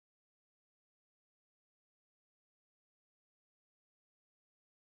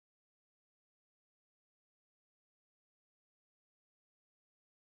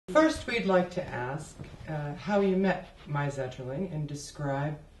First, we'd like to ask how you met Mai Zetterling and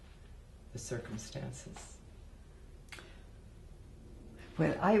describe the circumstances.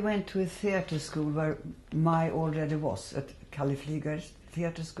 Well, I went to a theatre school where Mai already was, at Kalle Flyger's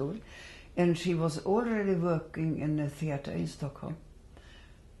theatre school, and she was already working in a theatre in Stockholm.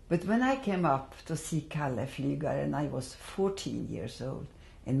 But when I came up to see Kalle Flyger, and I was 14 years old,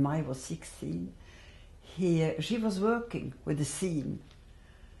 and Mai was 16, she was working with the scene.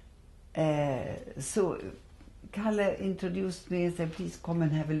 So Kalle introduced me and said, please come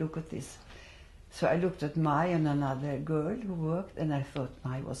and have a look at this. So I looked at Mai and another girl who worked, and I thought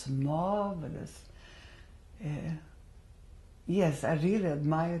Mai was marvelous. Yes, I really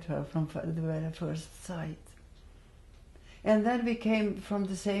admired her from the very first sight. And then we came from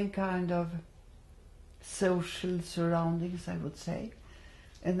the same kind of social surroundings, I would say.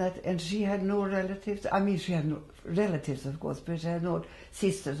 And she had no relatives. I mean, she had no relatives, of course, but she had no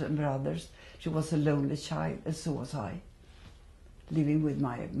sisters and brothers. She was a lonely child, and so was I, living with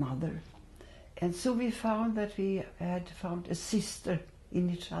my mother. And so we found that we had found a sister in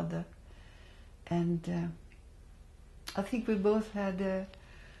each other. And I think we both had a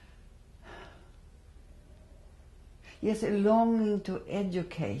longing to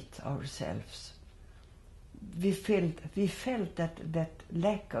educate ourselves. We felt that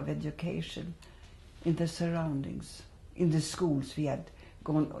lack of education in the surroundings. In the schools, we had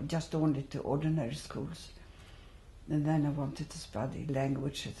gone just only to ordinary schools. And then I wanted to study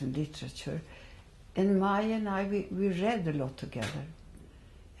languages and literature. And Mai and I, we read a lot together.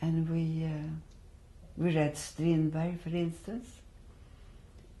 And we read Strindberg, for instance.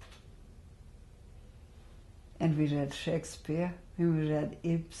 And we read Shakespeare, and we read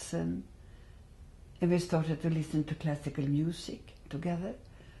Ibsen. And we started to listen to classical music together,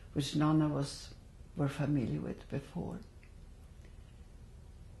 which none of us were familiar with before.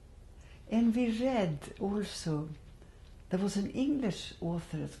 And we read also, there was an English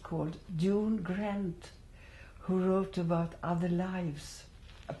author called June Grant, who wrote about other lives,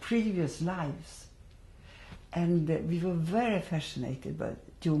 previous lives. And we were very fascinated by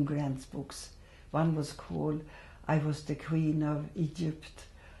June Grant's books. One was called I Was the Queen of Egypt,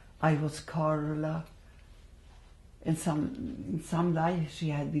 I Was Carola. In some life she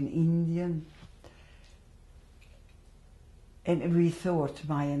had been Indian. And we thought,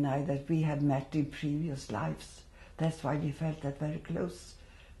 Mai and I, that we had met in previous lives. That's why we felt that very close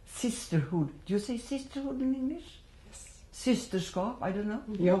sisterhood. Do you say sisterhood in English? Yes. Systerskap, I don't know.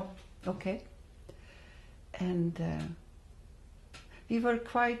 Yeah. Okay. And we were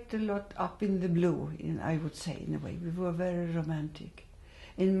quite a lot up in the blue, I would say, in a way. We were very romantic.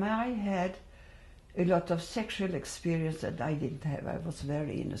 In my head, a lot of sexual experience that I didn't have. I was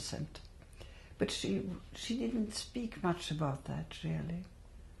very innocent. But she didn't speak much about that, really.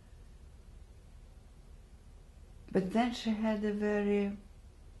 But then she had a very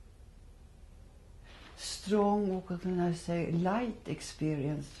strong, what can I say, light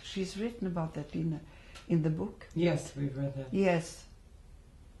experience. She's written about that in the book. Yes, we've read that. Yes.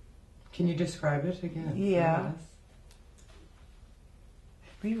 Can you describe it again? Yeah.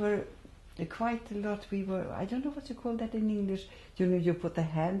 We were quite a lot, I don't know what you call that in English. You know, you put the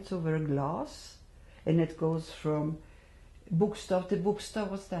hands over a glass and it goes from bookstave to bookstave,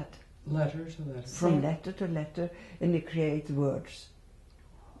 what's that? Letter to letter. From letter to letter, and they create words.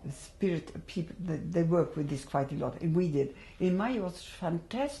 The spirit people, they work with this quite a lot, and we did. In Mai was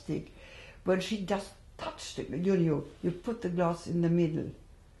fantastic, when she just touched it. You put the glass in the middle,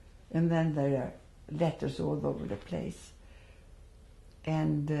 and then there are letters all over the place.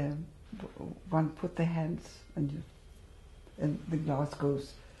 And one put the hands, and the glass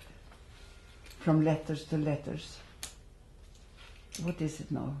goes from letters to letters. What is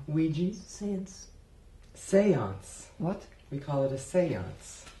it now? Ouija? Seance. Seance. What? We call it a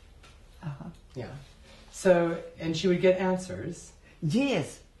seance. Uh-huh. Yeah. So, and she would get answers.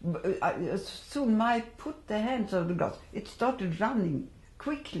 Yes. Soon Mai put the hands on the glass. It started running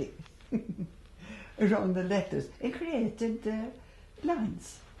quickly around the letters and created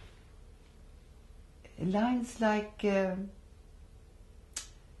lines. Lines like,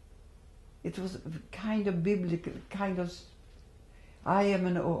 it was kind of biblical, kind of,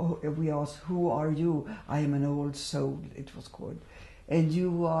 we asked, who are you? I am an old soul, it was called. And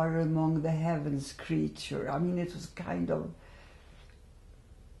you are among the heavens creature. I mean, it was kind of,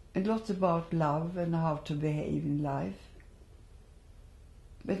 and lots about love and how to behave in life.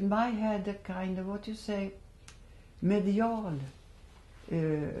 But Mai had a kind of, what you say, medial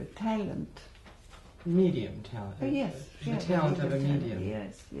talent. Medium talent. Yes. The talent of a medium.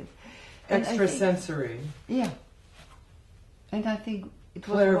 Yes, yes. Extrasensory. Yeah. And I think It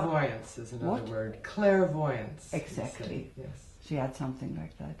was clairvoyance is another what? word. Clairvoyance. Exactly. Yes. She had something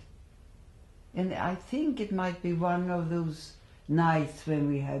like that. And I think it might be one of those nights when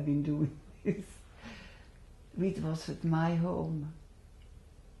we have been doing this. It was at my home.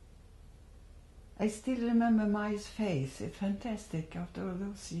 I still remember Mai's face. It's fantastic after all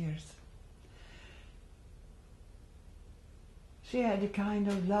those years. She had a kind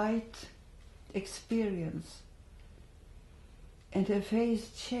of light experience. And her face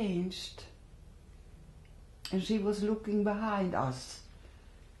changed. And she was looking behind us,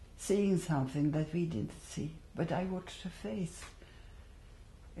 seeing something that we didn't see. But I watched her face.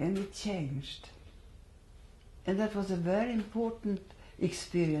 And it changed. And that was a very important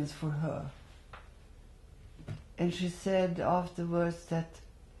experience for her. And she said afterwards that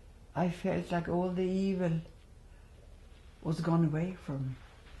I felt like all the evil was gone away from me.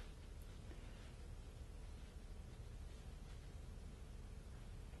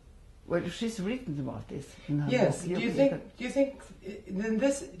 Well, she's written about this in her Yes. book. Do you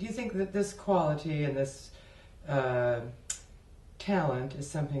think that this quality and this talent is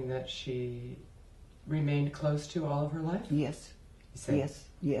something that she remained close to all of her life? Yes. Yes.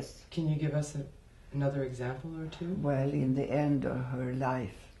 Yes. Can you give us another example or two? Well, in the end of her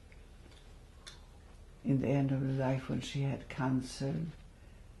life, when she had cancer,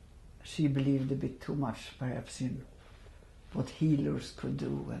 she believed a bit too much, perhaps, in what healers could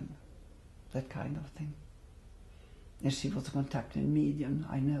do and that kind of thing. And she was contacting a medium,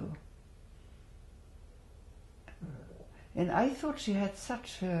 I know. And I thought she had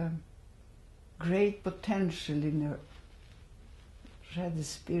such a great potential in her. She had the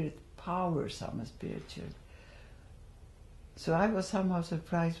spirit power, some spiritual. So I was somehow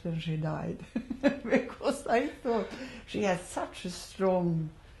surprised when she died, because I thought she had such a strong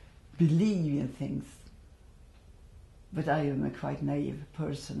belief in things. But I am a quite naive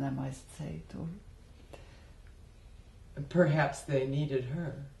person, I must say, too. Perhaps they needed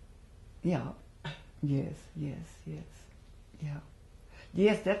her. Yeah. Yes. Yeah.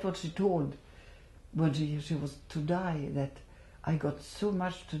 Yes, that's what she told when she was to die, that I got so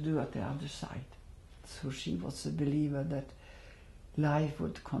much to do at the other side. So she was a believer that life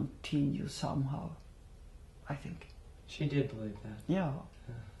would continue somehow, I think. She did believe that. Yeah.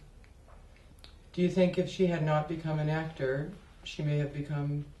 Do you think if she had not become an actor, she may have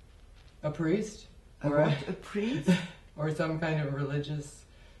become a priest? A priest? Or some kind of religious...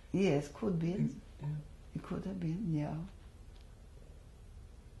 Yes, could be. Yeah. It could have been, yeah.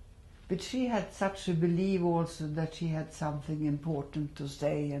 But she had such a belief also that she had something important to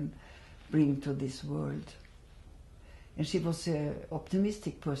say and bring to this world. And she was an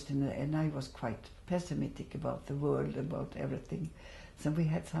optimistic person, and I was quite pessimistic about the world, about everything. So we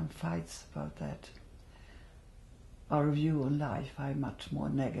had some fights about that. Our view on life, I'm much more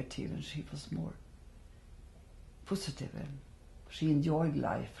negative, and she was more positive, and she enjoyed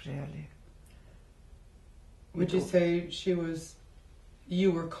life, really. Would you say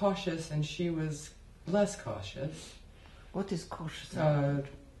you were cautious and she was less cautious? What is cautious?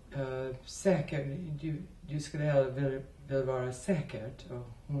 Säker. Du skulle hellre vilja vara säkert.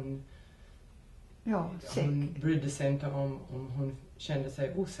 Och hon brydde sig inte om hon kände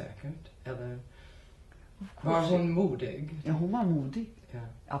sig osäkert. Eller var hon modig? Ja, hon var modig. Yeah.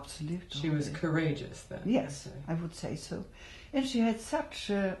 Absolut. She was courageous then. Yes, I would say so. And she had such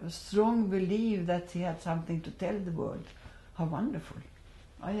a strong belief that she had something to tell the world. How wonderful.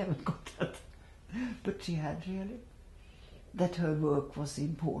 I haven't got that. But she had really. That her work was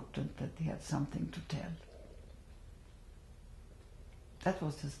important, that he had something to tell. That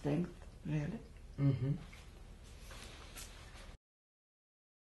was the strength, really. Mm-hmm.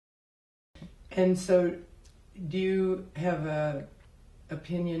 And so, do you have an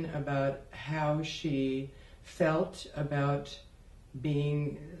opinion about how she felt about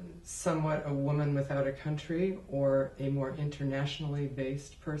being somewhat a woman without a country, or a more internationally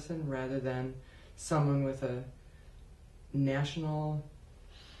based person rather than someone with a national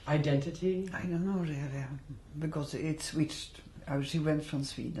identity? I don't know really, because it switched. She went from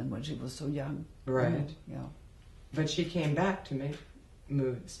Sweden when she was so young. Right. Yeah. But she came back to make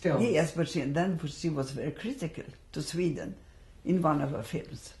films. Yes, but she was very critical to Sweden in one of her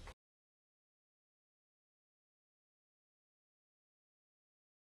films.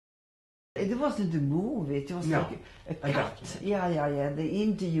 It wasn't a movie, it was like a cut. document. Yeah. They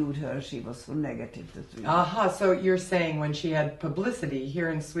interviewed her, she was so negative to Sweden. Aha, so you're saying when she had publicity here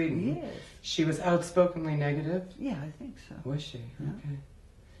in Sweden, Yes. she was outspokenly negative? Yeah, I think so. Was she? Yeah. Okay.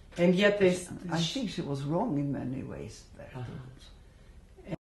 And yet they... I think she was wrong in many ways there. Uh-huh.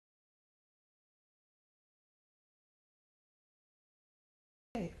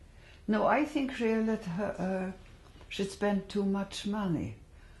 No, I think really that she spent too much money.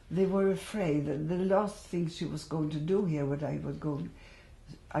 They were afraid that the last thing she was going to do here,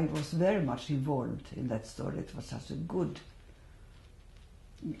 I was very much involved in that story. It was such a good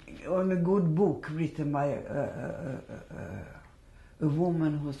book written by a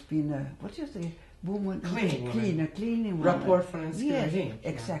woman who's been a, what do you say, woman? Cleaning woman. Rapport från en Yes, skrivning.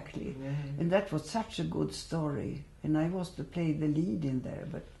 exactly. Yeah. And that was such a good story. And I was to play the lead in there,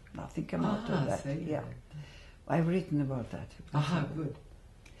 but nothing came out of that. Yeah. I've written about that. Aha, good.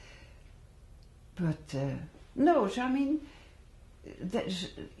 But no, I mean,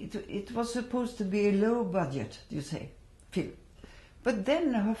 it was supposed to be a low budget, you say, film. But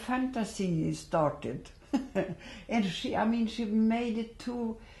then her fantasy started. And she made it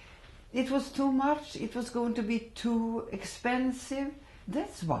too, it was too much, it was going to be too expensive.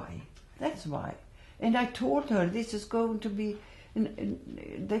 That's why. And I told her, this is going to be,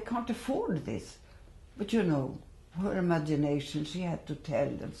 they can't afford this. But you know, her imagination, she had to tell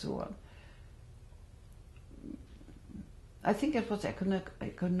and so on. I think it was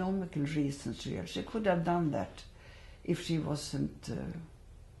economical reasons here. She could have done that if she wasn't...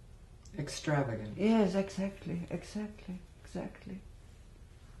 extravagant. Yes, exactly.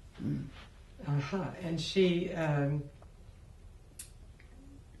 Mm. Aha, and she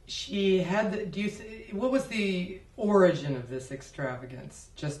had. What was the origin of this extravagance?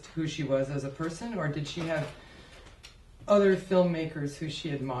 Just who she was as a person, or did she have other filmmakers who she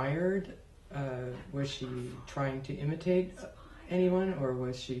admired? Was she trying to imitate anyone, or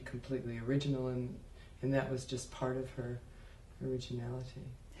was she completely original, and that was just part of her originality?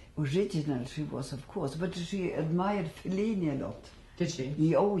 Original she was, of course, but she admired Fellini a lot. Did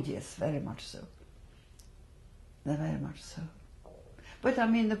she? Oh yes, very much so. Very much so. But I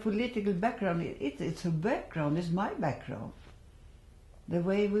mean, the political background, it's her background, it's my background. The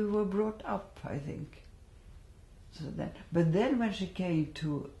way we were brought up, I think. But then when she came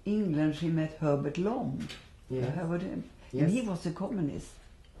to England, she met Herbert Long. Yes. And Yes. he was a communist.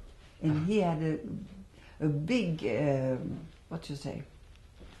 And he had a big,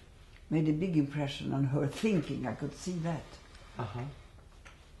 made a big impression on her thinking. I could see that. Uh-huh.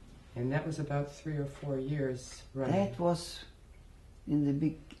 And that was about 3 or 4 years running. That was in the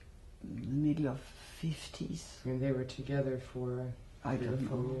middle of 50s. And they were together for I 3 or don't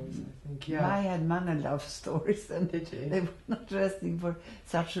 4 know. years, I think. Yeah. I had man love stories, and Did you? they were not resting for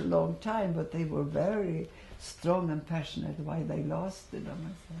such a long time, but they were very strong and passionate why they lasted, I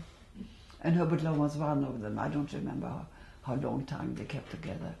must say. And Herbert Long was one of them. I don't remember how long time they kept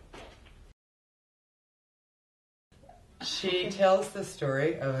together. She tells the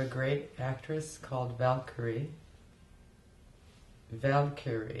story of a great actress called Valkyrie.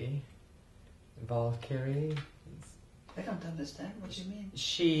 Valkyrie. I don't understand what you mean.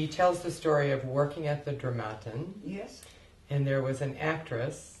 She tells the story of working at the Dramaten. Yes. And there was an actor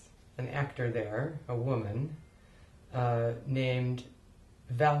there, a woman, named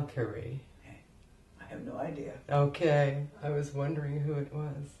Valkyrie. I have no idea. Okay, I was wondering who it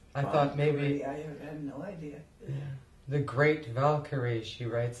was. I thought maybe... I have no idea. Yeah. The great Valkyrie, she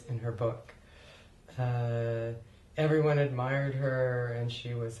writes in her book. Everyone admired her, and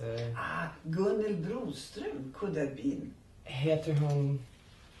she was a... Gunnel Broström could have been. Heter hon...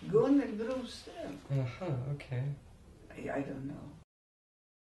 Gunnel Broström. Okay. I don't know.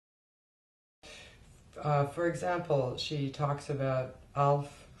 For example, she talks about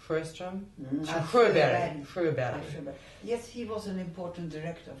Alf Sjöström. Alf Sjöberg. Yes, he was an important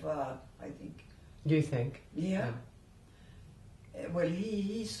director for her, I think. You think? Yeah. Well,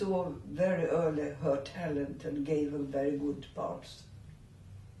 he saw very early her talent and gave her very good parts.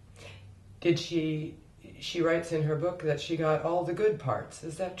 Did she writes in her book that she got all the good parts.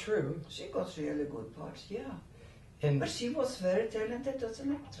 Is that true? She got really good parts, yeah. And but she was very talented as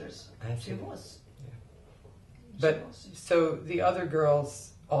an actress. She was. Yeah. But so the other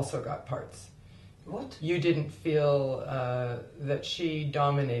girls also got parts. What? You didn't feel that she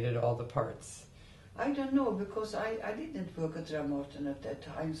dominated all the parts. I don't know, because I didn't work at Dramaten at that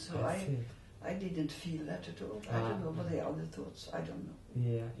time, so I didn't feel that at all. I don't know what the other thoughts. I don't know.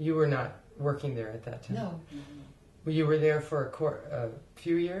 Yeah, you were not working there at that time. No. You were there for a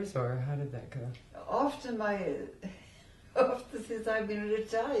few years, or how did that go? Since I've been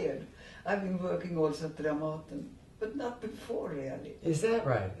retired, I've been working also at Dramaten, but not before really. Is that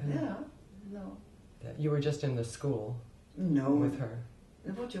right? Yeah, no. You were just in the school. No. With her.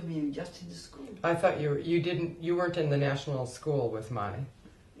 What do you mean, just in the school? I thought you weren't in the national school with Mai.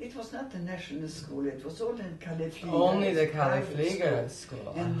 It was not the national school, it was only in Kalle Flyger. Only the Kalle Flyger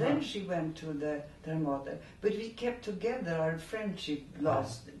school. And then she went to the Dramaten. But we kept together, our friendship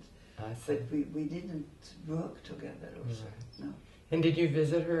lasted. I see. But we didn't work together also. Right. No. And did you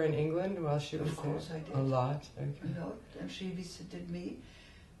visit her in England while she was Of course there? I did. A lot? Okay. A lot. And she visited me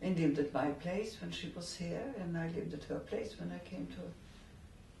and lived at my place when she was here, and I lived at her place when I came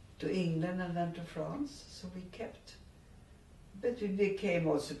to England and then to France. So we kept. But we became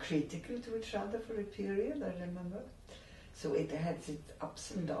also critical to each other for a period, I remember. So it had its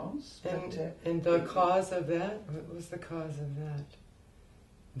ups and downs. And the cause of that? What was the cause of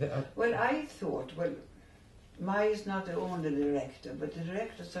that? Well, I thought, Mai is not the only director, but the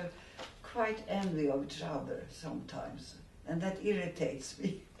directors are quite envy of each other sometimes. And that irritates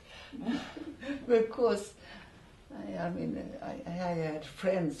me. Because, I had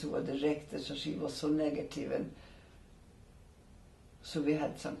friends who were directors and she was so negative, and so we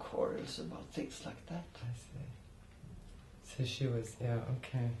had some quarrels about things like that. I see. So she was,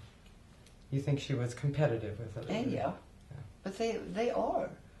 okay. You think she was competitive with it? Yeah. But they are,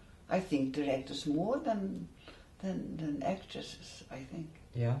 I think, directors more than actresses, I think.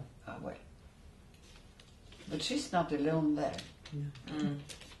 Yeah? Well. But she's not alone there. Yeah. Mm.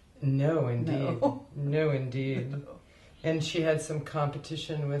 No, indeed. No, indeed. And she had some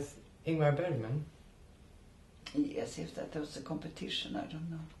competition with Ingmar Bergman. Yes, if that was a competition, I don't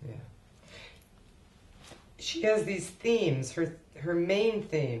know. Yeah. She has these themes, her main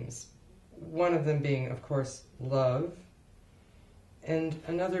themes, one of them being, of course, love, and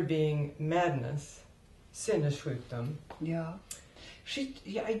another being madness, sinnessjukdom. Yeah.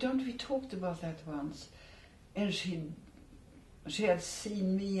 We talked about that once. And she had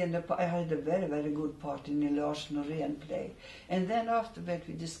seen me, and I had a very, very good part in a Lars Norén play. And then after that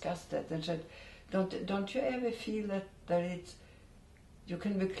we discussed that and said, don't you ever feel that you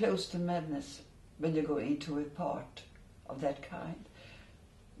can be close to madness when you go into a part of that kind?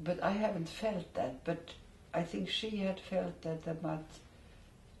 But I haven't felt that, but I think she had felt that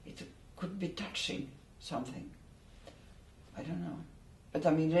it could be touching something. I don't know. But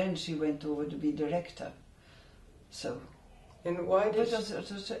then she went over to be director. So. And why did she...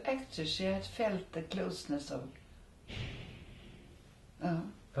 But as an actress, she had felt the closeness of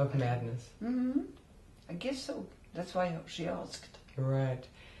madness. Mm-hmm. I guess so. That's why she asked. Right.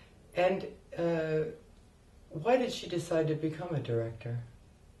 And why did she decide to become a director?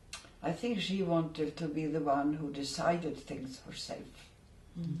 I think she wanted to be the one who decided things herself,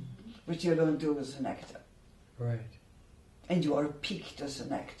 which you don't do as an actor. Right. And you are picked as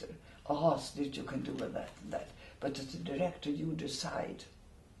an actor, asked that you can do that and that. But as a director, you decide.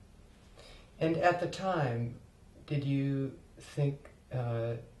 And at the time, did you think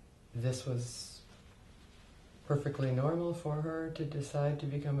this was perfectly normal for her to decide to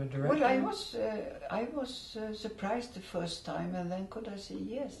become a director? Well, I was surprised the first time, and then could I say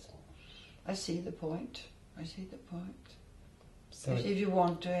yes? I see the point. I see the point. So if you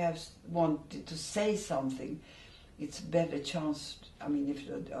want to say something, it's a better chance. If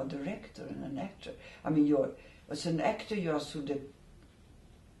you're a director and an actor, as an actor, you are so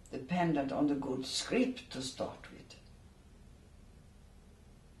dependent on the good script to start with.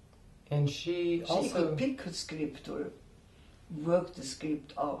 And she could pick a script or work the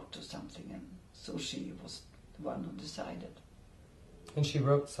script out or something, and so she was the one who decided. And she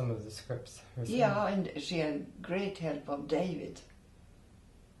wrote some of the scripts herself. Yeah, and she had great help of David.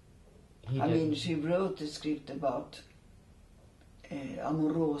 She wrote the script about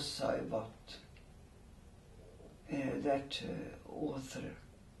Amorosa, about that author.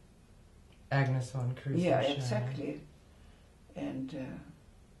 Agnes von Krusenstern. Yeah, exactly. And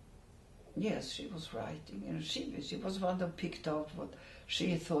yes, she was writing, and she was one who picked out what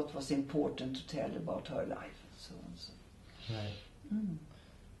she thought was important to tell about her life, and so on. So. Right. Mm.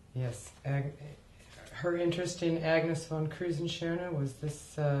 Yes. Her interest in Agnes von Krusenstern, was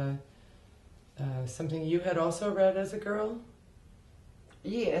this something you had also read as a girl?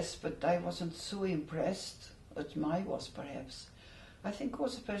 Yes, but I wasn't so impressed as Mai was, perhaps. I think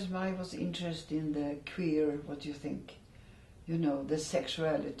also perhaps Mai was interested in the queer, what do you think? The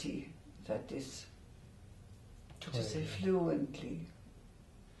sexuality that is, to say fluently,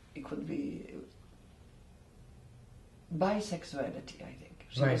 it could be bisexuality, I think.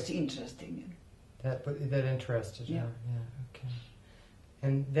 She was interested in. That interested her. Yeah. Yeah, okay.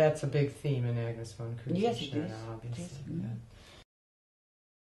 And that's a big theme in Agnes von Krusenstern, yes, it is. Obviously. It is. Yeah.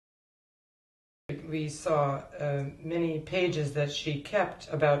 We saw many pages that she kept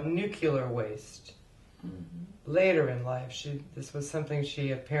about nuclear waste. Mm-hmm. Later in life, this was something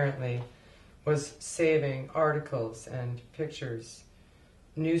she apparently was saving articles and pictures,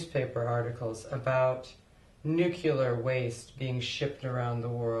 newspaper articles about nuclear waste being shipped around the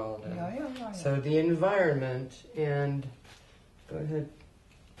world. Yeah. So the environment and... Go ahead.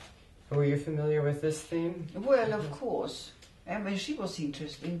 Were you familiar with this theme? Well, of course. I mean, she was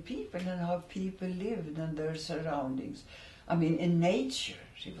interested in people and how people lived and their surroundings. I mean, in nature,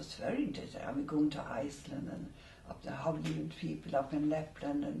 she was very interested. I mean, going to Iceland and up there, how lived people up in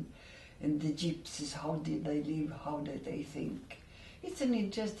Lapland and the gypsies, how did they live, how did they think. It's an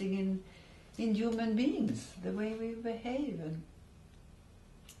interesting in human beings, the way we behave.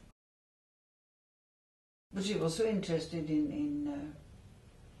 But she was so interested in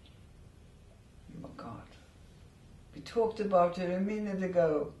oh God, we talked about her a minute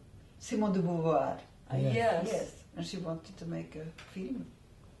ago, Simone de Beauvoir. Yes, and she wanted to make a film.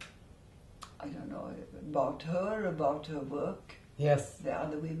 I don't know, about her work. Yes. The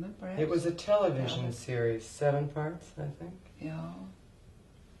other women, perhaps. It was a television series, 7 parts, I think. Yeah.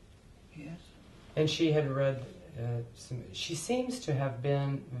 Yes. And she had read she seems to have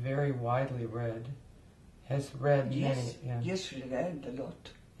been very widely read. Has read many. Yeah. Yes, she read a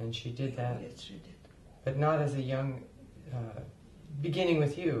lot. And she did that. Yes, she did. But not as a young, beginning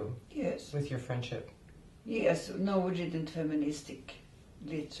with you. Yes. With your friendship. Yes, no, we didn't feministic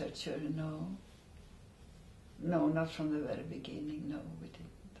literature, no. No, not from the very beginning, no, we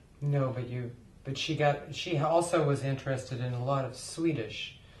didn't. No, but she also was interested in a lot of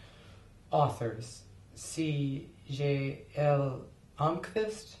Swedish authors. C.J.L.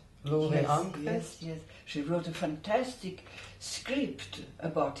 Almqvist? Love Almqvist? Yes. She wrote a fantastic script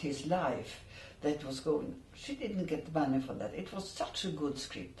about his life that was going. She didn't get money for that. It was such a good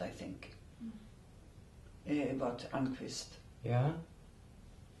script, I think, about Almqvist. Yeah?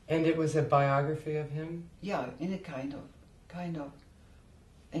 And it was a biography of him? Yeah, in a kind of.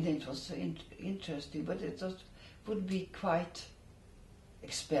 And it was so interesting, but it would be quite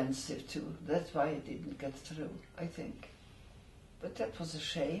expensive too. That's why it didn't get through, I think. But that was a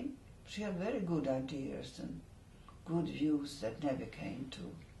shame. She had very good ideas and good views that never came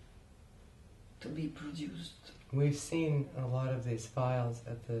to be produced. We've seen a lot of these files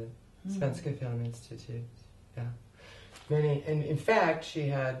at the Svenska Film Institute. Yeah. Many, and in fact, she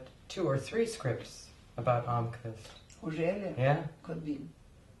had 2 or 3 scripts about Almqvist. Oh, really? Yeah. Could be.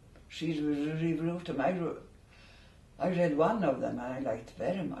 She rewrote them. I read one of them and I liked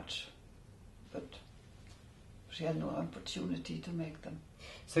very much, but she had no opportunity to make them.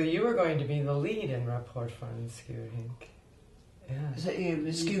 So you were going to be the lead in Rapport från Skurhink. Yeah. So,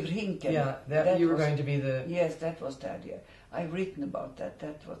 Skurhinken. Yeah, that you were going to be the... Yes, that was the idea. I've written about that.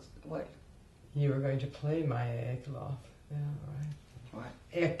 That was, well... You were going to play Maja Ekelöf. Yeah, right. What?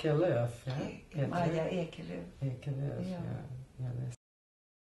 Ekelöf, yeah. Maja Ekelöf. Ekelöf, Yeah. yeah.